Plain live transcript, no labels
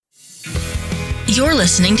You're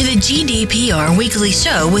listening to the GDPR Weekly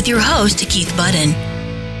Show with your host, Keith Budden.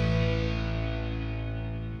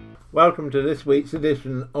 Welcome to this week's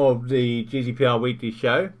edition of the GDPR Weekly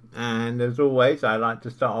Show. And as always, I like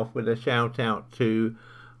to start off with a shout out to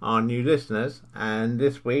our new listeners. And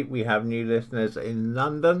this week we have new listeners in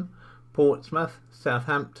London, Portsmouth,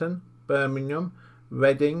 Southampton, Birmingham,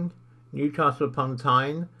 Reading, Newcastle upon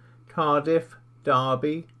Tyne, Cardiff,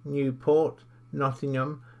 Derby, Newport,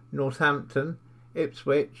 Nottingham, Northampton,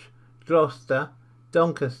 Ipswich, Gloucester,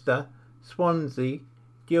 Doncaster, Swansea,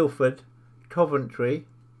 Guildford, Coventry,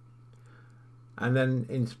 and then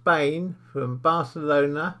in Spain from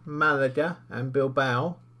Barcelona, Malaga and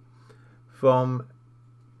Bilbao, from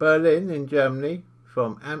Berlin in Germany,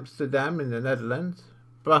 from Amsterdam in the Netherlands,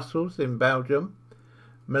 Brussels in Belgium,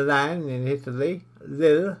 Milan in Italy,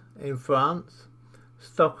 Lille in France,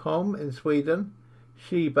 Stockholm in Sweden,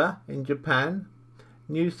 Chiba in Japan,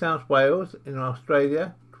 New South Wales in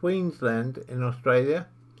Australia, Queensland in Australia,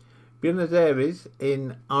 Buenos Aires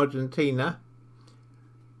in Argentina,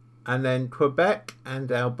 and then Quebec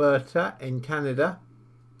and Alberta in Canada.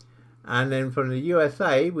 And then from the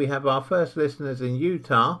USA we have our first listeners in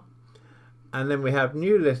Utah, and then we have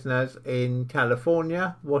new listeners in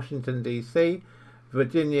California, Washington DC,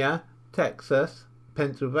 Virginia, Texas,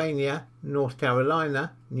 Pennsylvania, North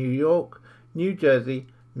Carolina, New York, New Jersey,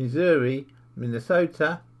 Missouri,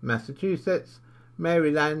 Minnesota, Massachusetts,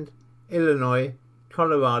 Maryland, Illinois,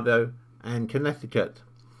 Colorado and Connecticut.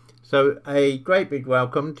 So a great big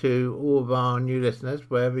welcome to all of our new listeners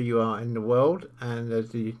wherever you are in the world. And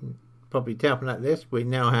as you can probably tell from that list, we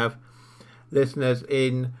now have listeners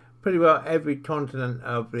in pretty well every continent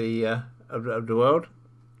of the world.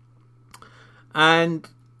 And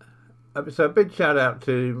so a big shout out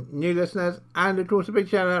to new listeners, and of course a big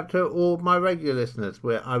shout out to all my regular listeners,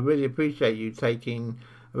 where I really appreciate you taking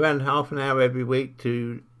around half an hour every week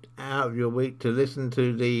out of your week to listen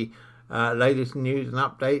to the latest news and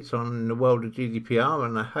updates on the world of GDPR.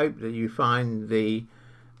 And I hope that you find the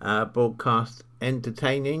broadcast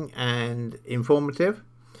entertaining and informative.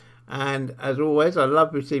 And as always, I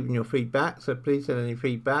love receiving your feedback, so please send any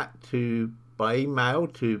feedback by email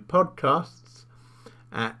to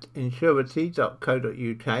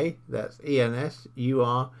podcasts@insurety.co.uk. That's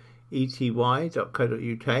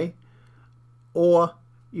ENSURETY.co.uk. Or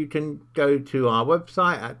you can go to our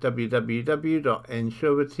website at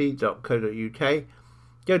www.insurety.co.uk.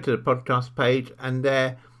 Go to the podcast page, and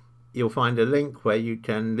there you'll find a link where you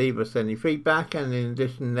can leave us any feedback. And in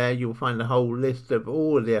addition, there you'll find a whole list of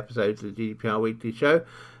all of the episodes of the GDPR Weekly Show.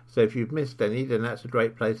 So if you've missed any, then that's a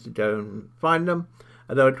great place to go and find them.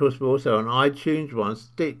 Although, of course, we're also on iTunes, we're on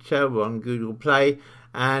Stitcher, we're on Google Play,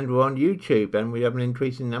 and we're on YouTube. And we have an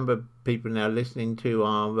increasing number of people now listening to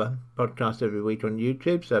our podcast every week on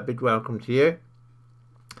YouTube. So a big welcome to you.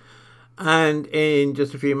 And in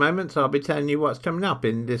just a few moments, I'll be telling you what's coming up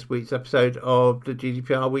in this week's episode of the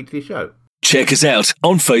GDPR Weekly Show. Check us out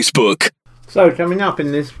on Facebook. So coming up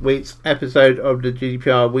in this week's episode of the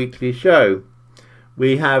GDPR Weekly Show,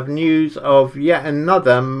 we have news of yet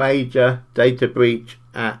another major data breach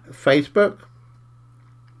at Facebook.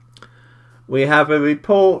 We have a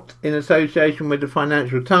report in association with the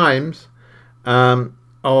Financial Times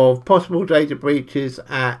of possible data breaches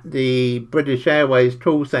at the British Airways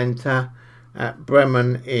call centre at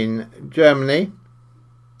Bremen in Germany.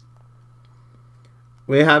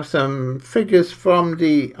 We have some figures from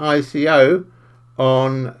the ICO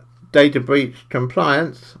on data breach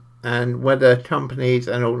compliance and whether companies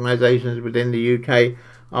and organisations within the UK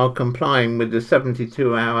are complying with the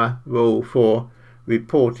 72-hour rule for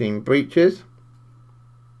reporting breaches.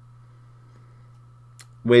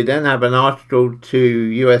 We then have an article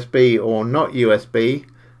to USB or not USB.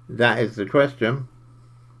 That is the question.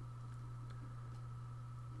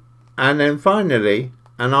 And then finally,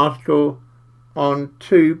 an article on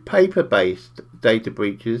 2 paper-based data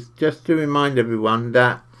breaches, just to remind everyone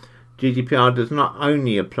that GDPR does not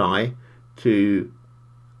only apply to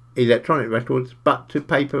electronic records, but to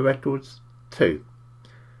paper records too.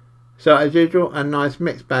 So as usual, a nice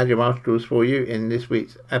mixed bag of articles for you in this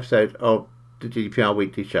week's episode of the GDPR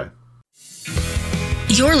Weekly Show.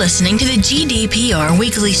 You're listening to the GDPR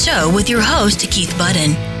Weekly Show with your host, Keith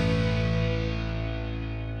Budden.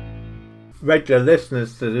 Regular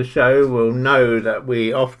listeners to the show will know that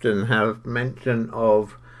we often have mention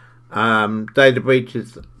of data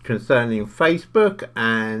breaches concerning Facebook,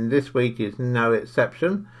 and this week is no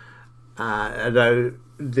exception. Although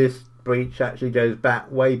this breach actually goes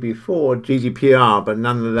back way before GDPR, but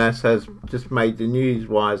nonetheless has just made the news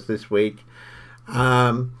wires this week.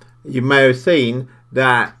 You may have seen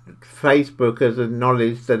that Facebook has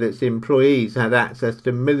acknowledged that its employees had access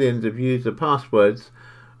to millions of user passwords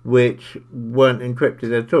which weren't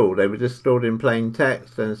encrypted at all. They were just stored in plain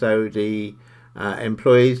text, and so the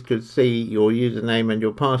employees could see your username and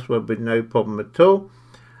your password with no problem at all.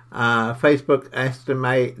 Facebook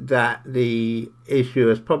estimate that the issue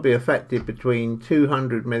has probably affected between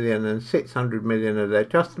 200 million and 600 million of their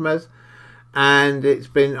customers, and it's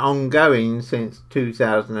been ongoing since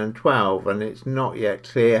 2012, and it's not yet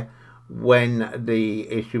clear when the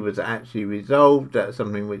issue was actually resolved. That's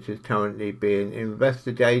something which is currently being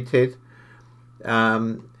investigated.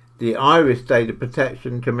 The Irish Data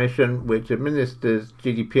Protection Commission, which administers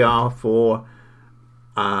GDPR for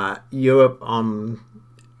Europe on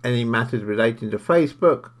any matters relating to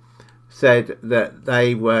Facebook, said that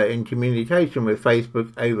they were in communication with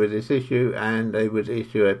Facebook over this issue, and they would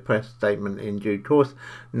issue a press statement in due course.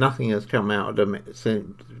 Nothing has come out of them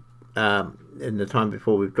since in the time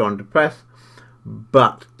before we've gone to press,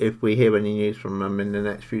 but if we hear any news from them in the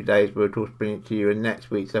next few days, we'll of course bring it to you in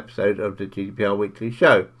next week's episode of the GDPR Weekly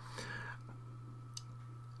Show.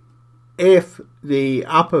 If the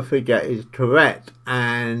upper figure is correct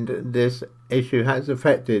and this issue has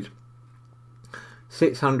affected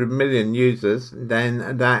 600 million users,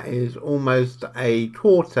 then that is almost a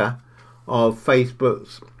quarter of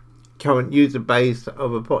Facebook's current user base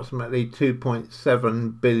of approximately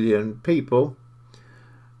 2.7 billion people.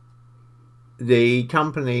 The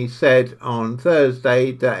company said on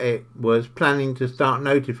Thursday that it was planning to start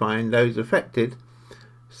notifying those affected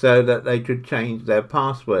so that they could change their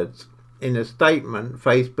passwords. In a statement,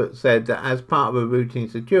 Facebook said that as part of a routine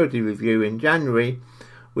security review in January,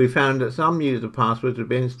 we found that some user passwords were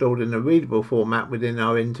being stored in a readable format within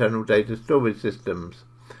our internal data storage systems.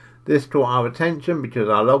 This caught our attention because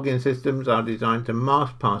our login systems are designed to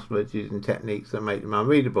mask passwords using techniques that make them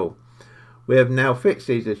unreadable. We have now fixed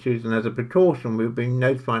these issues, and as a precaution, we've been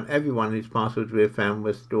notifying everyone whose passwords we have found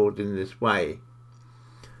were stored in this way.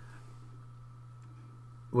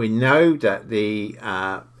 We know that the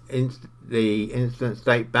incidents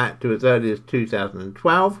date back to as early as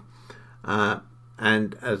 2012,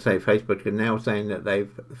 and as I say, Facebook are now saying that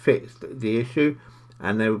they've fixed the issue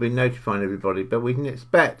and they will be notifying everybody. But we can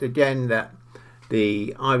expect again that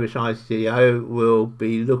the Irish ICO will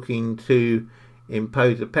be looking to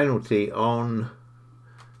impose a penalty on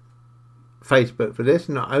Facebook for this,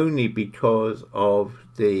 not only because of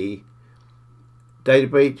the data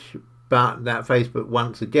breach, but that Facebook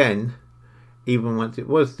once again, even once it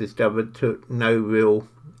was discovered, took no real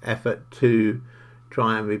effort to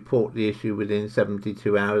try and report the issue within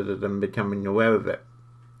 72 hours of them becoming aware of it.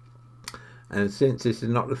 And since this is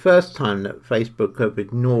not the first time that Facebook have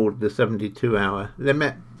ignored the 72-hour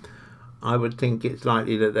limit, I would think it's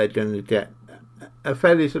likely that they're going to get a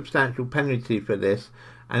fairly substantial penalty for this.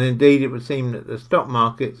 And indeed, it would seem that the stock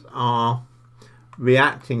markets are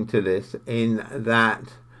reacting to this, in that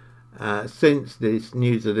since this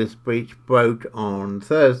news of this breach broke on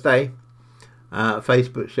Thursday,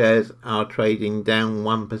 Facebook shares are trading down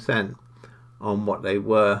 1% on what they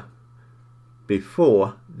were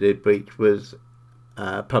before the breach was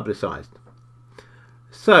publicised.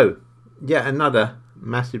 So, yet another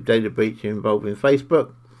massive data breach involving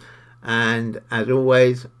Facebook. And as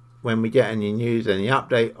always, when we get any news, any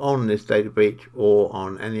update on this data breach or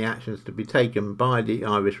on any actions to be taken by the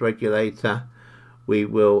Irish regulator, we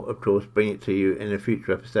will, of course, bring it to you in a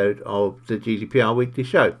future episode of the GDPR Weekly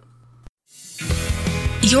Show.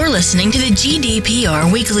 You're listening to the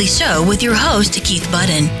GDPR Weekly Show with your host, Keith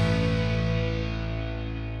Budden.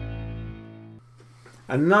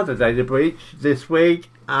 Another data breach this week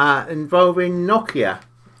involving Nokia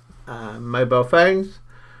mobile phones.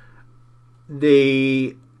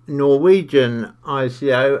 The Norwegian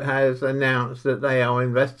ICO has announced that they are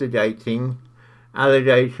investigating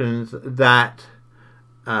allegations that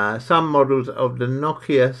some models of the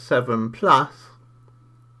Nokia 7 Plus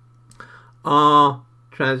are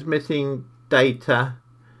transmitting data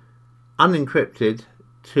unencrypted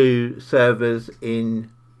to servers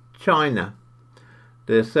in China.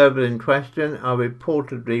 The servers in question are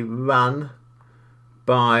reportedly run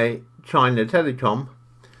by China Telecom,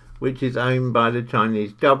 which is owned by the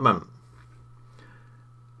Chinese government.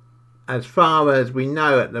 As far as we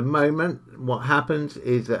know at the moment, what happens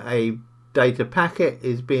is that a data packet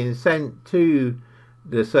is being sent to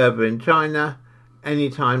the server in China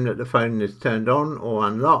anytime that the phone is turned on or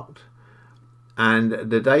unlocked, and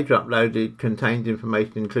the data uploaded contains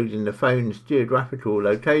information including the phone's geographical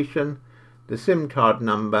location, the SIM card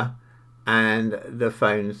number, and the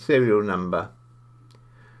phone's serial number.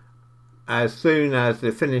 As soon as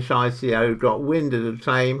the Finnish ICO got wind of the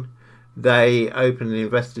claim, They opened an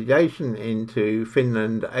investigation into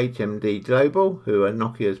Finland HMD Global, who are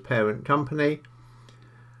Nokia's parent company,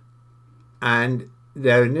 and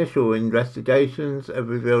their initial investigations have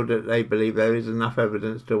revealed that they believe there is enough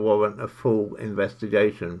evidence to warrant a full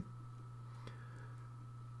investigation.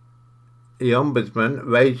 The Ombudsman,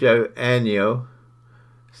 Reijo Aarnio,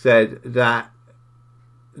 said that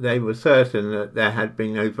they were certain that there had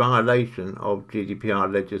been no violation of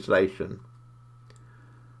GDPR legislation.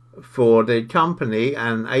 For the company,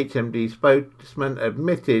 an HMD spokesman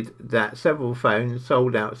admitted that several phones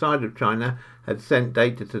sold outside of China had sent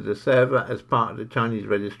data to the server as part of the Chinese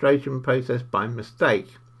registration process by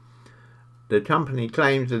mistake. The company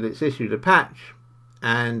claims that it's issued a patch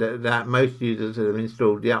and that most users have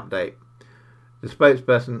installed the update. The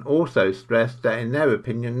spokesperson also stressed that in their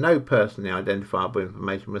opinion no personally identifiable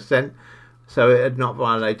information was sent, so it had not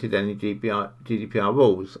violated any GDPR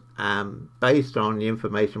rules. Based on the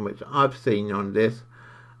information which I've seen on this,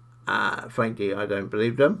 frankly, I don't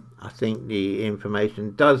believe them. I think the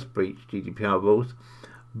information does breach GDPR rules,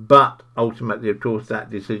 but ultimately, of course, that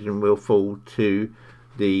decision will fall to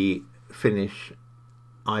the Finnish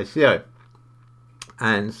ICO.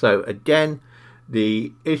 And so, again,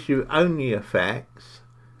 the issue only affects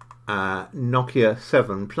Nokia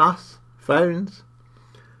 7 Plus phones.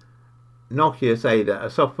 Nokia say that a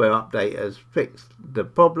software update has fixed the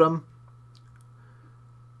problem,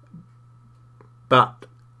 but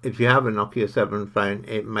if you have a Nokia 7 phone,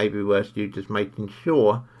 it may be worth you just making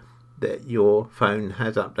sure that your phone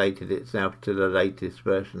has updated itself to the latest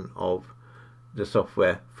version of the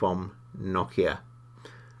software from Nokia.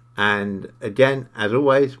 And again, as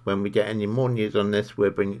always, when we get any more news on this,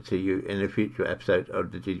 we'll bring it to you in a future episode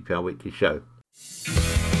of the GDPR Weekly Show.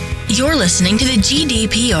 You're listening to the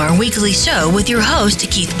GDPR Weekly Show with your host,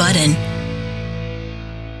 Keith Budden.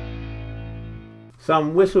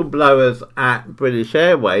 Some whistleblowers at British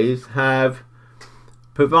Airways have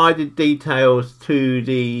provided details to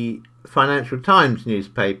the Financial Times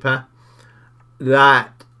newspaper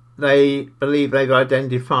that they believe they've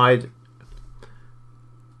identified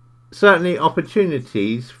certainly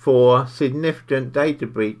opportunities for significant data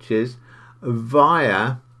breaches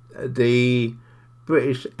via the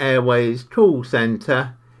British Airways call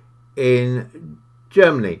centre in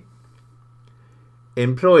Germany.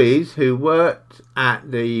 Employees who worked at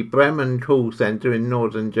the Bremen call centre in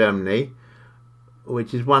northern Germany,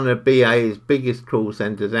 which is one of BA's biggest call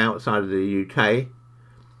centres outside of the UK,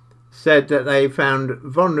 said that they found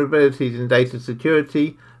vulnerabilities in data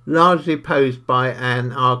security largely posed by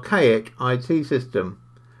an archaic IT system,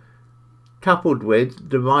 coupled with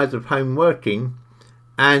the rise of home working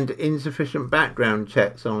and insufficient background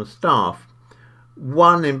checks on staff.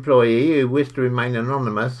 One employee, who wished to remain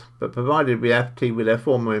anonymous but provided with FT with their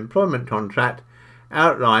former employment contract,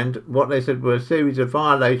 outlined what they said were a series of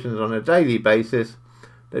violations on a daily basis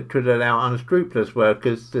that could allow unscrupulous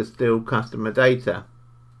workers to steal customer data.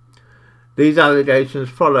 These allegations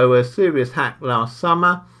follow a serious hack last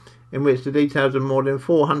summer in which the details of more than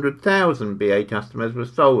 400,000 BA customers were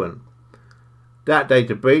stolen. That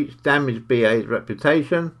data breach damaged BA's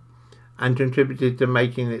reputation and contributed to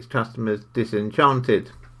making its customers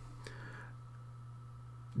disenchanted.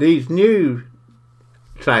 These new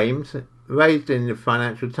claims raised in the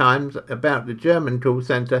Financial Times about the German call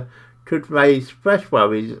centre could raise fresh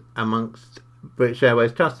worries amongst British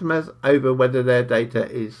Airways customers over whether their data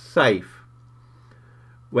is safe.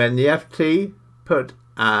 When the FT put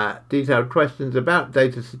detailed questions about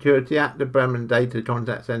data security at the Bremen Data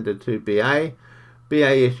Contact Centre to BA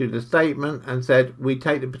issued a statement and said, "We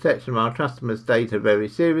take the protection of our customers' data very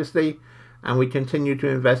seriously and we continue to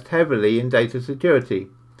invest heavily in data security.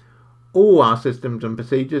 All our systems and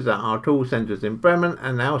procedures at our call centres in Bremen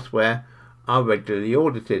and elsewhere are regularly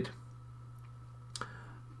audited."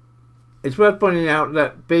 It's worth pointing out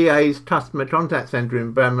that BA's customer contact centre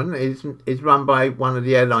in Bremen is run by one of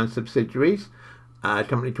the airline subsidiaries, a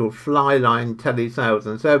company called Flyline Telesales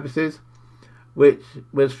and Services, which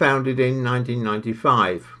was founded in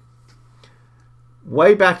 1995.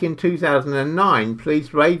 Way back in 2009,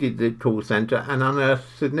 police raided the call centre and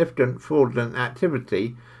unearthed significant fraudulent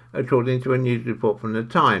activity, according to a news report from the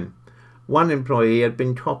time. One employee had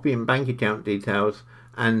been copying bank account details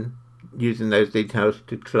and using those details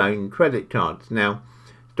to clone credit cards. Now,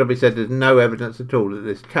 Stubby said there's no evidence at all that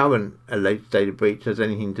this current alleged data breach has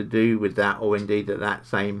anything to do with that, or indeed that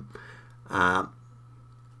same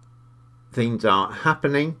things are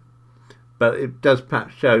happening, but it does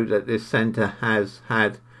perhaps show that this centre has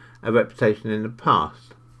had a reputation in the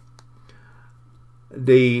past.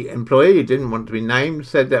 The employee, who didn't want to be named,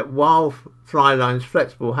 said that while Flyline's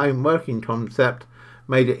flexible home working concept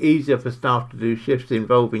made it easier for staff to do shifts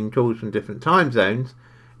involving tools from different time zones,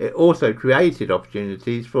 it also created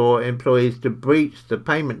opportunities for employees to breach the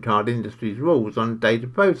payment card industry's rules on data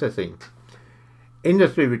processing.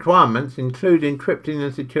 Industry requirements include encrypting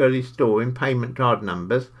and securely storing payment card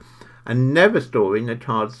numbers and never storing the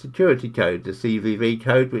card's security code, the CVV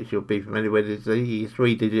code, which you'll be familiar with, is the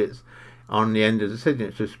 3 digits on the end of the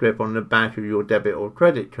signature script on the back of your debit or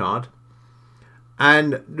credit card.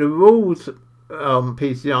 And the rules on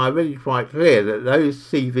PCI are really quite clear that those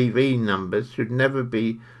CVV numbers should never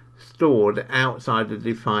be stored outside of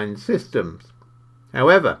defined systems.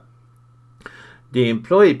 However, the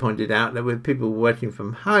employee pointed out that with people working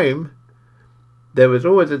from home, there was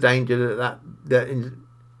always a danger that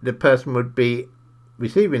the person would be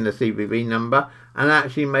receiving the CVV number and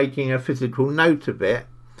actually making a physical note of it,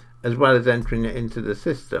 as well as entering it into the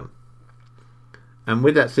system. And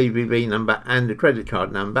with that CVV number and the credit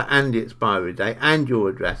card number and the expiry date and your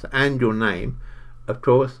address and your name, of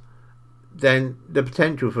course, then the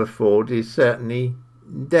potential for fraud is certainly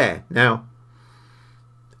there. Now,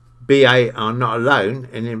 BA are not alone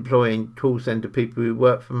in employing call centre people who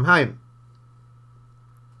work from home.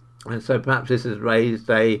 And so perhaps this has raised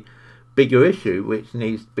a bigger issue which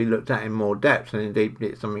needs to be looked at in more depth, and indeed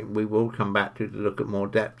it's something we will come back to look at more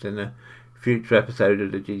depth in a future episode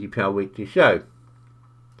of the GDPR Weekly Show.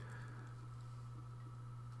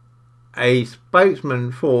 A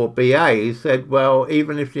spokesman for BA said, well,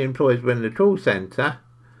 even if the employees were in the call centre,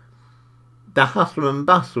 the hustle and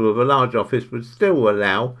bustle of a large office would still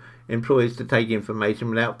allow employees to take information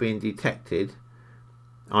without being detected,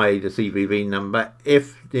 i.e. the CVV number,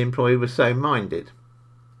 if the employee was so minded.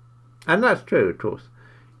 And that's true, of course.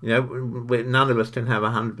 You know, none of us can have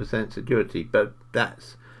 100% security, but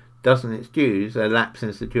that doesn't excuse a lapse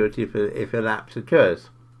in security if a lapse occurs.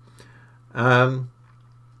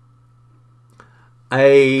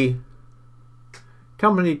 A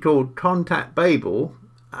company called Contact Babel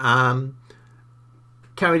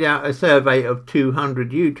carried out a survey of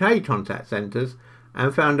 200 UK contact centres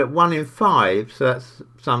and found that 1 in 5, so that's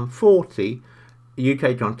some 40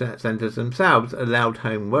 UK contact centres themselves, allowed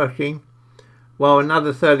home working, while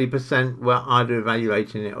another 30% were either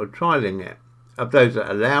evaluating it or trialling it. Of those that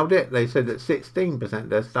allowed it, they said that 16% of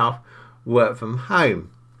their staff work from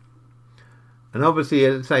home. And obviously,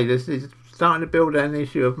 as I say, this is starting to build an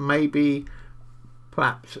issue of maybe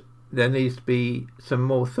perhaps there needs to be some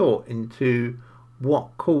more thought into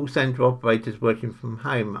what call centre operators working from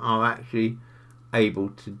home are actually able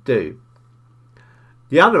to do.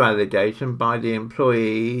 The other allegation by the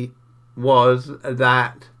employee was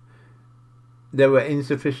that there were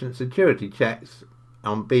insufficient security checks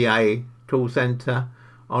on BA call centre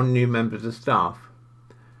on new members of staff.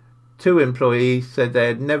 2 employees said they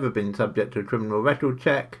had never been subject to a criminal record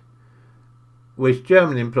check, which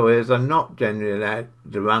German employers are not generally allowed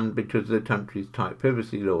to run because of the country's tight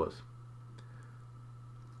privacy laws.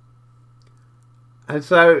 And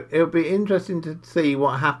so it'll be interesting to see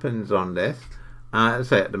what happens on this.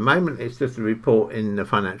 As I say, at the moment it's just a report in the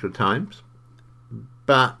Financial Times,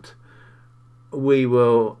 but we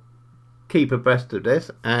will keep abreast of this,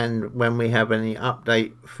 and when we have any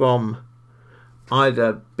update from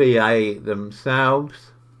either BA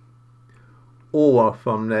themselves or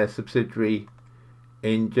from their subsidiary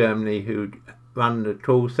in Germany who run the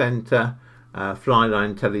call centre,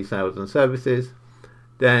 Flyline Telesales and Services,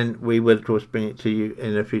 then we will of course bring it to you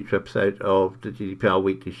in a future episode of the GDPR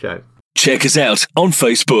Weekly Show. Check us out on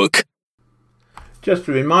Facebook. Just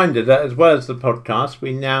a reminder that as well as the podcast,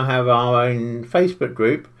 we now have our own Facebook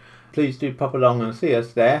group. Please do pop along and see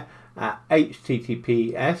us there at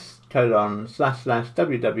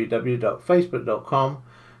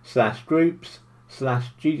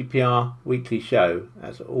https://www.facebook.com/groups/GDPR Weekly Show.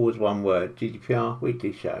 That's always one word, GDPR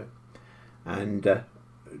Weekly Show. And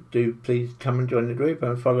do please come and join the group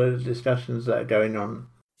and follow the discussions that are going on.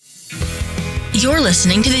 You're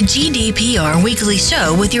listening to the GDPR Weekly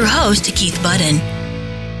Show with your host, Keith Budden.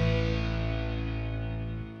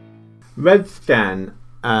 RedScan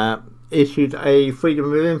issued a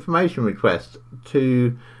Freedom of Information request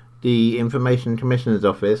to the Information Commissioner's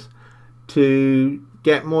Office to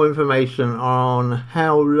get more information on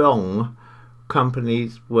how long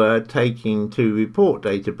companies were taking to report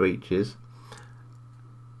data breaches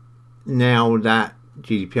now that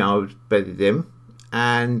GDPR was bedded in,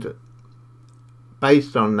 and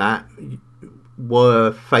based on that,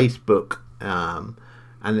 were Facebook an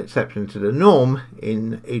exception to the norm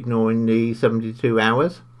in ignoring the 72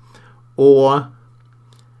 hours, or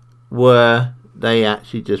were they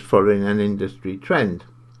actually just following an industry trend?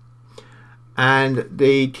 And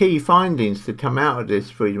the key findings to come out of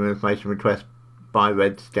this Freedom of Information request by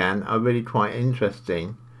RedScan are really quite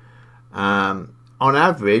interesting. On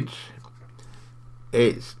average,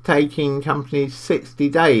 it's taking companies 60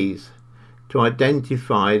 days to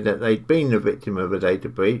identify that they'd been the victim of a data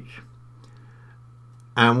breach,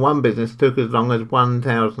 and one business took as long as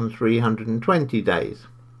 1,320 days.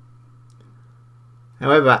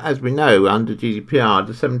 However, as we know, under GDPR,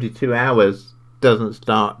 the 72 hours doesn't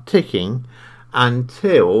start ticking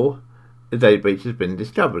until the data breach has been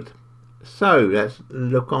discovered. So let's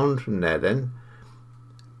look on from there then.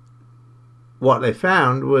 What they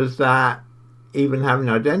found was that even having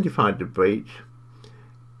identified the breach,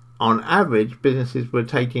 on average, businesses were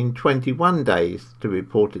taking 21 days to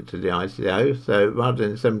report it to the ICO. So rather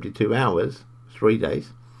than 72 hours, 3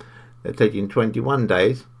 days, they're taking 21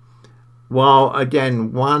 days. While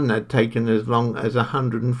again, one had taken as long as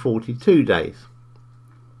 142 days.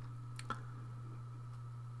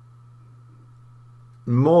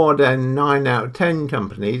 More than 9 out of 10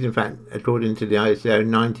 companies, in fact, according to the ICO,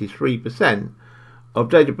 93% of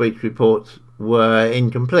data breach reports were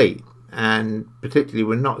incomplete, and particularly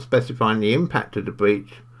were not specifying the impact of the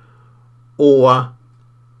breach, or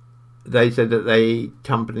they said that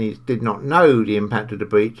companies did not know the impact of the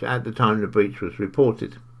breach at the time the breach was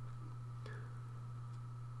reported.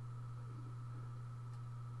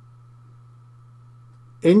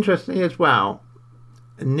 Interestingly as well,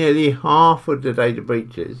 nearly half of the data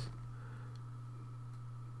breaches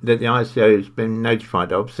that the ICO has been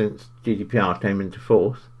notified of since GDPR came into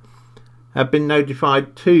force have been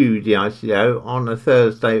notified to the ICO on a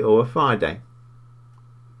Thursday or a Friday.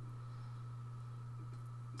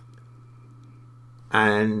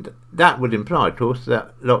 And that would imply, of course,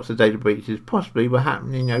 that lots of data breaches possibly were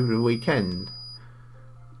happening over the weekend,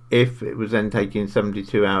 if it was then taking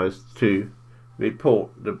 72 hours to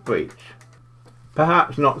report the breach.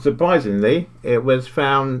 Perhaps not surprisingly, it was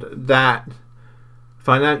found that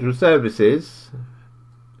financial services,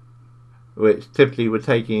 which typically were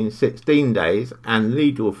taking 16 days, and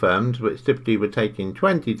legal firms, which typically were taking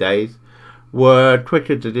 20 days, were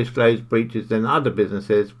quicker to disclose breaches than other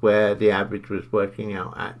businesses, where the average was working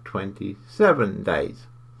out at 27 days.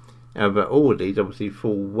 However, all of these obviously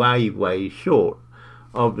fall way short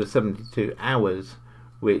of the 72 hours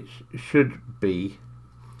which should be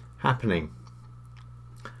happening.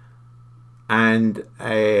 And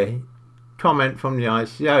a comment from the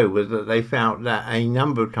ICO was that they found that a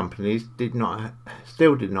number of companies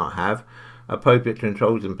still did not have appropriate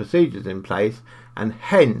controls and procedures in place, and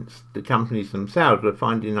hence the companies themselves were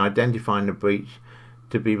finding identifying a breach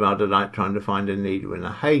to be rather like trying to find a needle in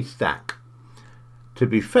a haystack. To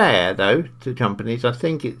be fair, though, to companies, I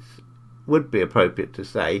think it would be appropriate to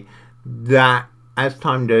say that as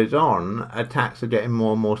time goes on, attacks are getting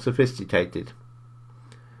more and more sophisticated.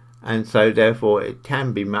 And so therefore it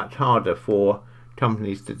can be much harder for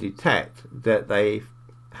companies to detect that they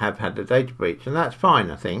have had a data breach. And that's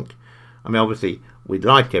fine, I think. I mean, obviously, we'd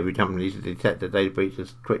like every company to detect a data breach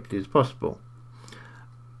as quickly as possible.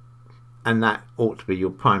 And that ought to be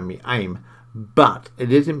your primary aim. But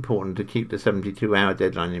it is important to keep the 72-hour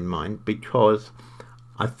deadline in mind, because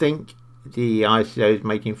I think the ICO is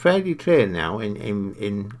making fairly clear now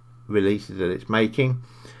in releases that it's making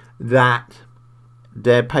that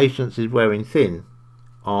their patience is wearing thin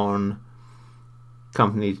on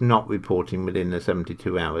companies not reporting within the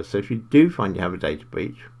 72 hours. So if you do find you have a data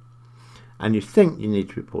breach and you think you need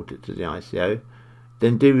to report it to the ICO,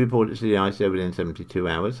 then do report it to the ICO within 72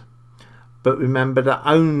 hours. But remember that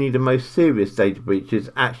only the most serious data breaches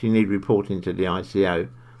actually need reporting to the ICO.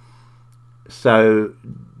 So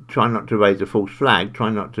try not to raise a false flag, try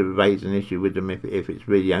not to raise an issue with them if it's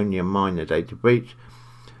really only a minor data breach.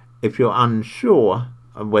 If you're unsure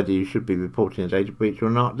of whether you should be reporting a data breach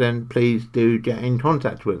or not, then please do get in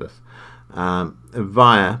contact with us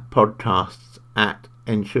via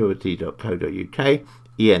podcasts@ensurety.co.uk,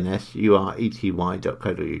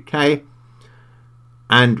 ensurety.co.uk,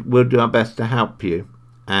 and we'll do our best to help you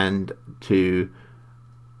and to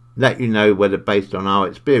let you know whether, based on our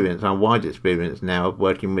experience, our wide experience now of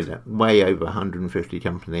working with way over 150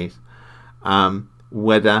 companies,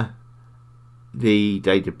 whether the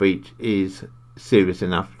data breach is serious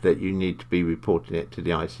enough that you need to be reporting it to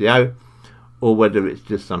the ICO, or whether it's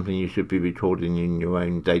just something you should be recording in your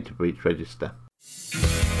own data breach register.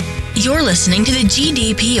 You're listening to the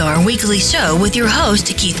GDPR Weekly Show with your host,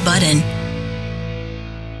 Keith Budden.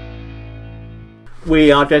 We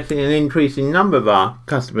are getting an increasing number of our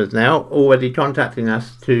customers now already contacting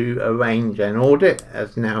us to arrange an audit,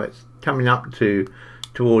 as now it's coming up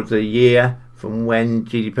towards a year from when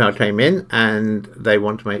GDPR came in, and they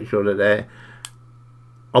want to make sure that they're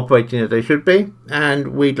operating as they should be,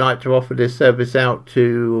 and we'd like to offer this service out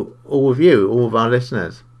to all of you, all of our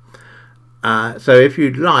listeners. So if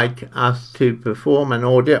you'd like us to perform an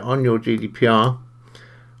audit on your GDPR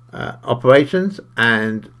operations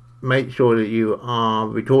and make sure that you are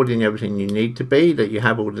recording everything you need to be, that you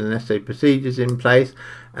have all the necessary procedures in place,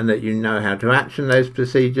 and that you know how to action those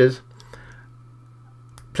procedures,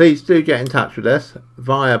 please do get in touch with us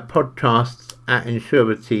via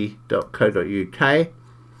podcasts@insurity.co.uk.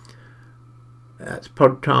 That's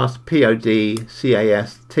podcast,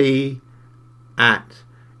 PODCAST, at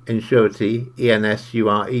insurity,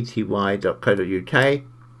 ENSURETY.co.uk.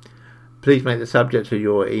 Please make the subject of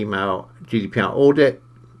your email GDPR audit,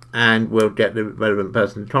 and we'll get the relevant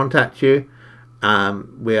person to contact you.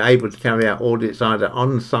 We're able to carry out audits either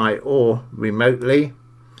on site or remotely,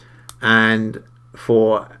 and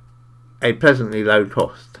for a pleasantly low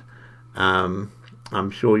cost. I'm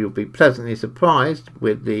sure you'll be pleasantly surprised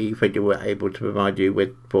with the figure we're able to provide you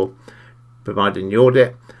with for providing the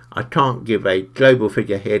audit. I can't give a global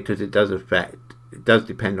figure here because it does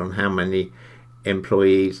depend on how many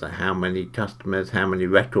employees, how many customers, how many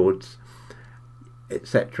records,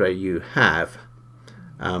 etc. you have.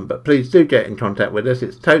 But please do get in contact with us.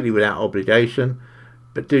 It's totally without obligation,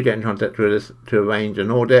 but do get in contact with us to arrange an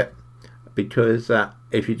audit, because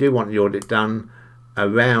if you do want the audit done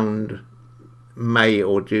around May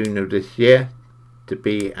or June of this year, to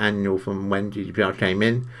be annual from when GDPR came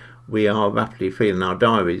in, we are rapidly filling our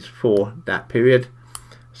diaries for that period.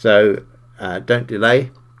 So don't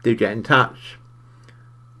delay, do get in touch,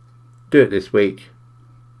 do it this week,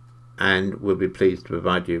 and we'll be pleased to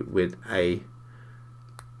provide you with a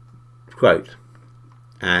quote.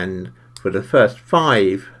 And for the first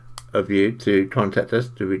 5 of you to contact us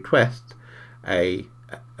to request a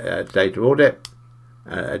data audit,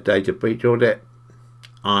 a data breach audit,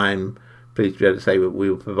 I'm pleased to be able to say that we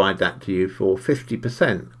will provide that to you for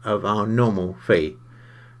 50% of our normal fee.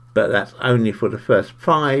 But that's only for the first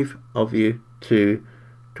 5 of you to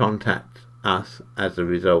contact us as a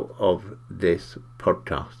result of this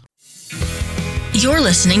podcast. You're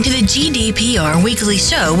listening to the GDPR Weekly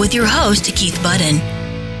Show with your host, Keith Budden.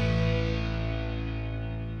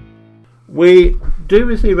 We do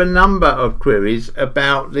receive a number of queries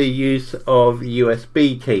about the use of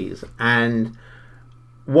USB keys, and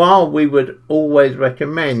while we would always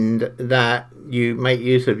recommend that you make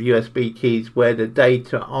use of USB keys where the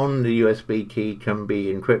data on the USB key can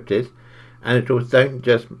be encrypted, and of course don't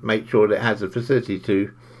just make sure that it has the facility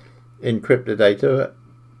to encrypt the data,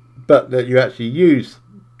 but that you actually use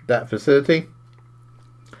that facility,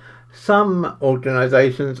 some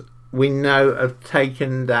organisations we know have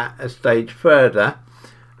taken that a stage further,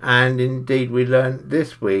 and indeed we learned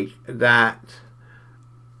this week that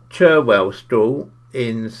Cherwell School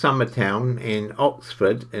in Summertown in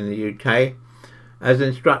Oxford in the UK has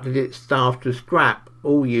instructed its staff to scrap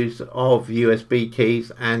all use of USB keys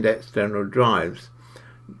and external drives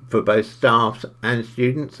for both staff and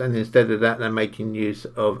students, and instead of that they're making use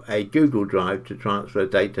of a Google Drive to transfer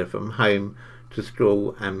data from home to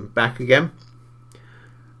school and back again.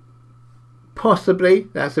 Possibly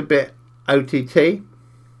that's a bit OTT,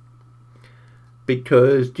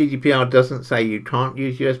 because GDPR doesn't say you can't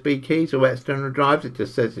use USB keys or external drives, it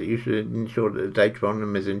just says that you should ensure that the data on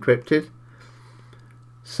them is encrypted.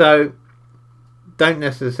 So don't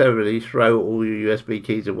necessarily throw all your USB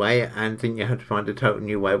keys away and think you have to find a total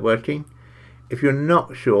new way of working. If you're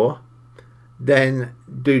not sure, then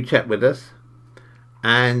do check with us,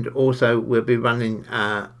 and also we'll be running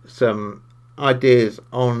some ideas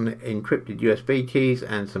on encrypted USB keys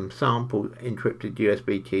and some sample encrypted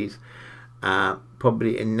USB keys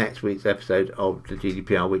probably in next week's episode of the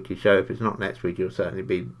GDPR Weekly Show. If it's not next week, it'll certainly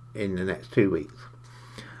be in the next 2 weeks.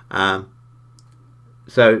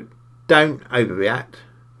 So don't overreact,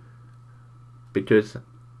 because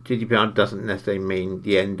GDPR doesn't necessarily mean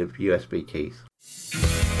the end of USB keys.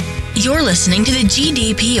 You're listening to the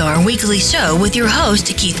GDPR Weekly Show with your host,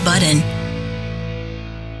 Keith Budden.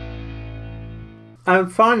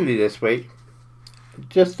 And finally this week,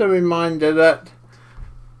 just a reminder that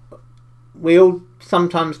we all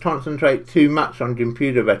sometimes concentrate too much on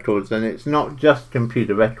computer records, and it's not just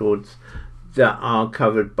computer records that are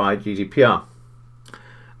covered by GDPR.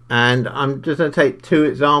 And I'm just going to take 2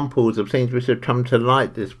 examples of things which have come to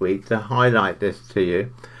light this week to highlight this to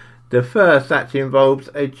you. The first actually involves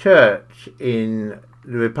a church in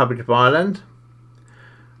the Republic of Ireland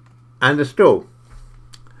and a school.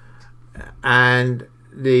 And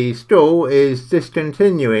the school is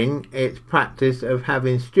discontinuing its practice of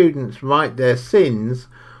having students write their sins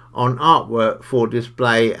on artwork for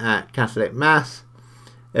display at Catholic Mass,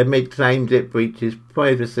 amid claims it breaches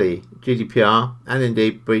privacy, GDPR, and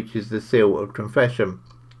indeed breaches the seal of confession.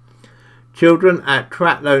 Children at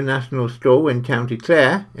Tratlow National School in County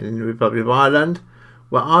Clare, in the Republic of Ireland,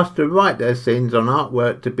 were asked to write their sins on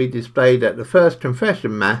artwork to be displayed at the first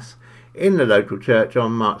confession mass in the local church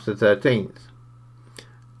on March the 13th.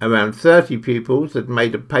 Around 30 pupils had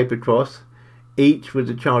made a paper cross, each with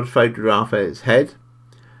the child's photograph at its head.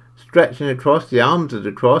 Stretching across the arms of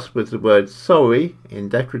the cross was the word "sorry" in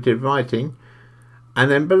decorative writing, and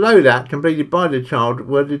then below that, completed by the child,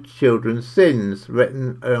 were the children's sins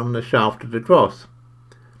written on the shaft of the cross.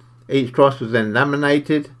 Each cross was then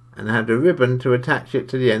laminated and had a ribbon to attach it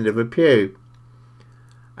to the end of a pew.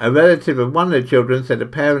 A relative of one of the children said a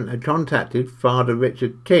parent had contacted Father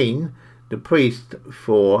Richard Keane, the priest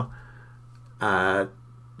for the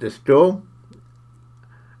school,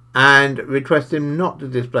 and requested him not to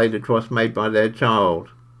display the cross made by their child.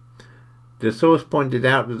 The source pointed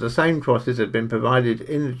out that the same crosses had been provided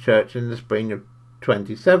in the church in the spring of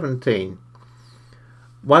 2017.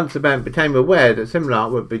 Once the parent became aware that similar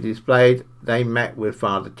art would be displayed, they met with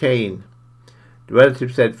Father Keane. The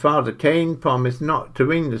relative said Father Keane promised not to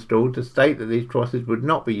ring the school to state that these crosses would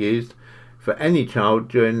not be used for any child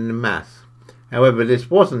during the Mass. However, this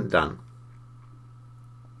wasn't done.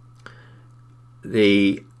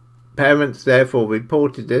 The parents therefore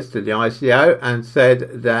reported this to the ICO and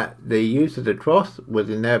said that the use of the cross was,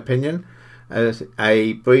 in their opinion, as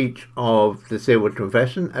a breach of the seal of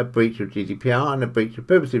confession, a breach of GDPR, and a breach of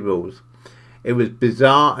privacy rules. It was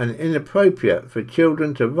bizarre and inappropriate for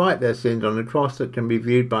children to write their sins on a cross that can be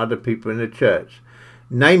viewed by other people in the church.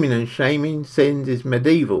 Naming and shaming sins is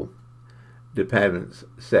medieval, the parents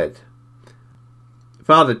said.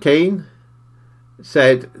 Father Keane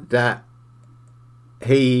said that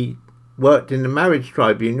he worked in the marriage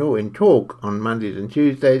tribunal in Torque on Mondays and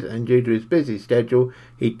Tuesdays, and due to his busy schedule,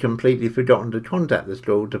 he'd completely forgotten to contact the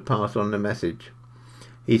school to pass on the message.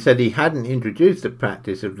 He said he hadn't introduced the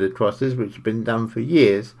practice of the crosses, which had been done for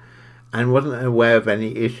years, and wasn't aware of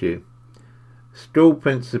any issue. School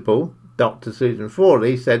principal Dr. Susan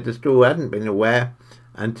Frawley said the school hadn't been aware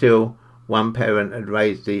until one parent had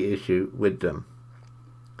raised the issue with them.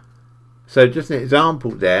 So just an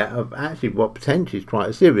example there of actually what potentially is quite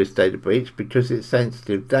a serious data breach because it's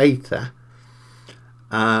sensitive data.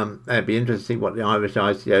 It'd be interesting to see what the Irish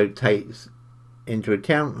ICO takes into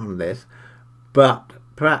account on this. But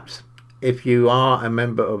perhaps if you are a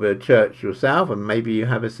member of a church yourself and maybe you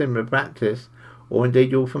have a similar practice, or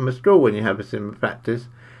indeed you're from a school when you have a similar practice,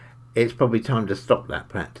 it's probably time to stop that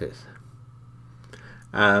practice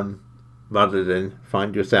rather than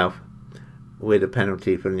find yourself with a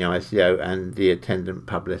penalty from the ICO and the attendant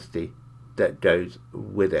publicity that goes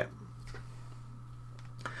with it.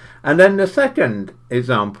 And then the second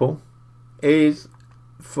example is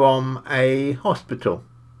from a hospital.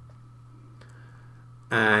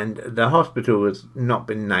 And the hospital has not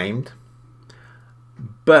been named.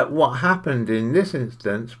 But what happened in this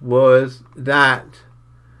instance was that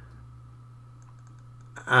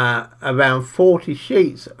around 40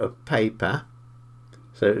 sheets of paper,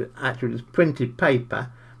 so actually it's printed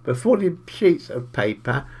paper, but 40 sheets of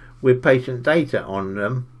paper with patient data on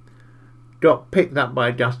them got picked up by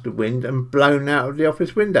a gust of wind and blown out of the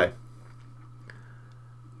office window.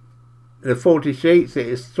 The 40 sheets, it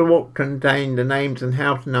is thought, contained the names and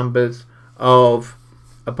house numbers of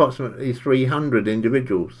approximately 300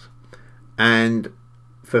 individuals, and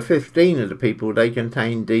for 15 of the people they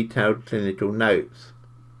contained detailed clinical notes.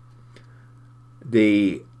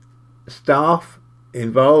 The staff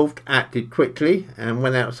involved acted quickly and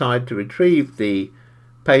went outside to retrieve the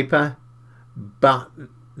paper, but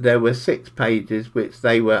there were 6 pages which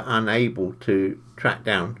they were unable to track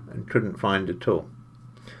down and couldn't find at all.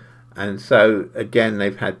 And so again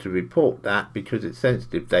they've had to report that because it's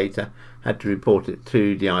sensitive data, had to report it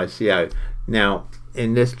to the ICO. Now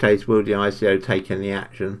in this case, will the ICO take any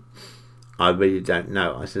action? I really don't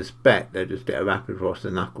know. I suspect they'll just get a rap across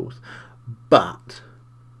the knuckles. But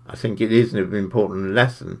I think it is an important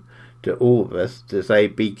lesson to all of us to say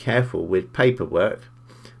be careful with paperwork,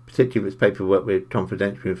 particularly if it's paperwork with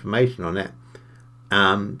confidential information on it.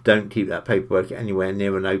 Don't keep that paperwork anywhere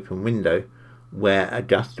near an open window where a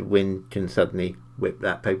gust of wind can suddenly whip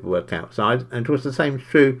that paperwork outside. And of course the same is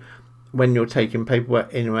true when you're taking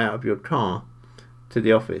paperwork in or out of your car to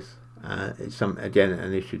the office. It's again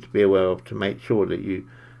an issue to be aware of, to make sure that you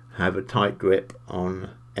have a tight grip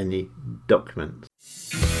on any documents.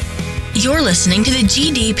 You're listening to the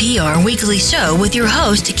GDPR Weekly Show with your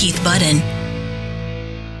host, Keith Budden.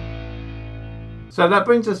 So that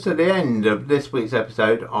brings us to the end of this week's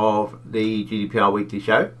episode of the GDPR Weekly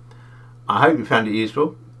Show. I hope you found it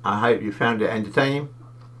useful. I hope you found it entertaining.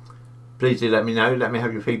 Please do let me know. Let me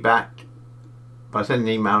have your feedback by sending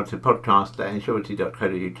an email to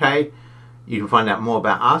podcast@ensurety.co.uk. You can find out more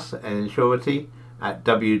about us at Ensurety at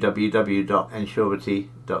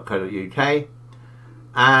www.ensurety.co.uk.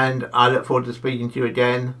 And I look forward to speaking to you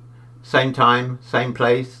again, same time, same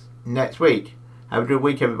place, next week. Have a good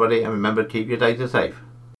week, everybody, and remember to keep your data safe.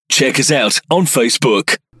 Check us out on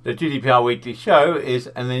Facebook. The GDPR Weekly Show is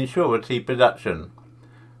an Ensurety production.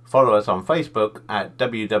 Follow us on Facebook at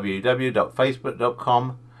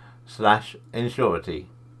www.facebook.com/Ensurety.